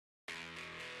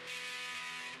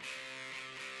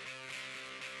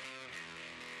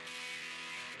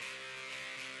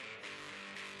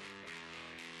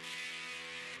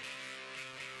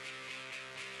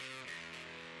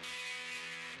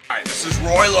This is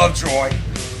Roy Lovejoy,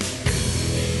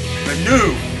 the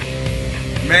new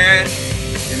man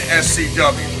in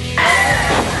SCW.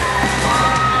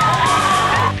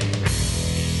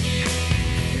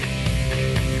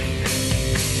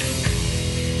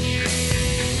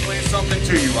 Explain something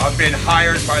to you. I've been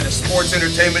hired by the Sports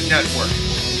Entertainment Network,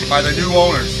 by the new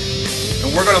owners,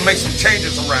 and we're gonna make some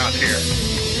changes around here.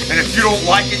 And if you don't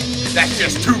like it, that's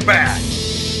just too bad.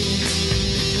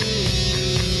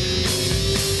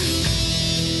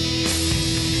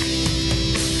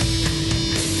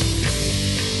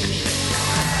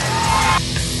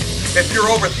 If you're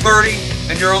over 30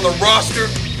 and you're on the roster,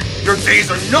 your days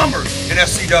are numbered in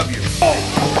SCW.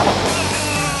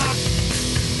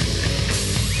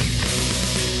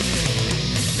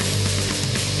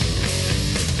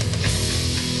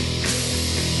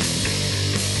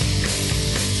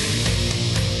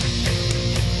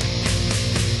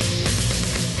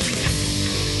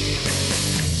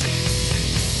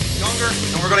 Younger,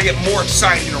 and we're gonna get more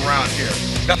exciting around here.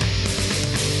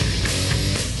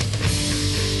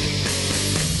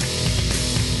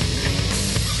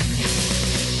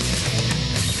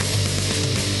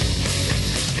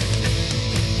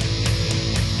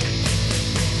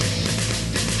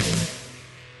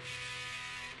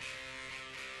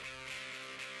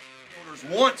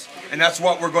 Once, and that's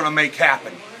what we're going to make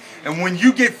happen. And when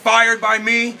you get fired by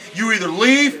me, you either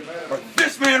leave, or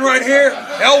this man right here,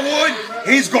 Elwood,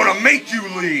 he's going to make you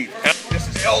leave. This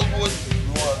is Elwood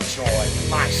Lovejoy,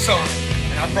 my son,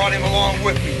 and I brought him along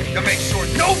with me to make sure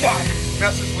nobody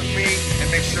messes with me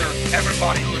and make sure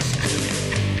everybody listens to me.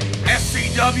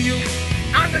 SCW,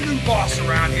 I'm the new boss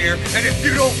around here, and if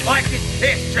you don't like it,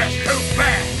 it's just too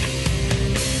bad.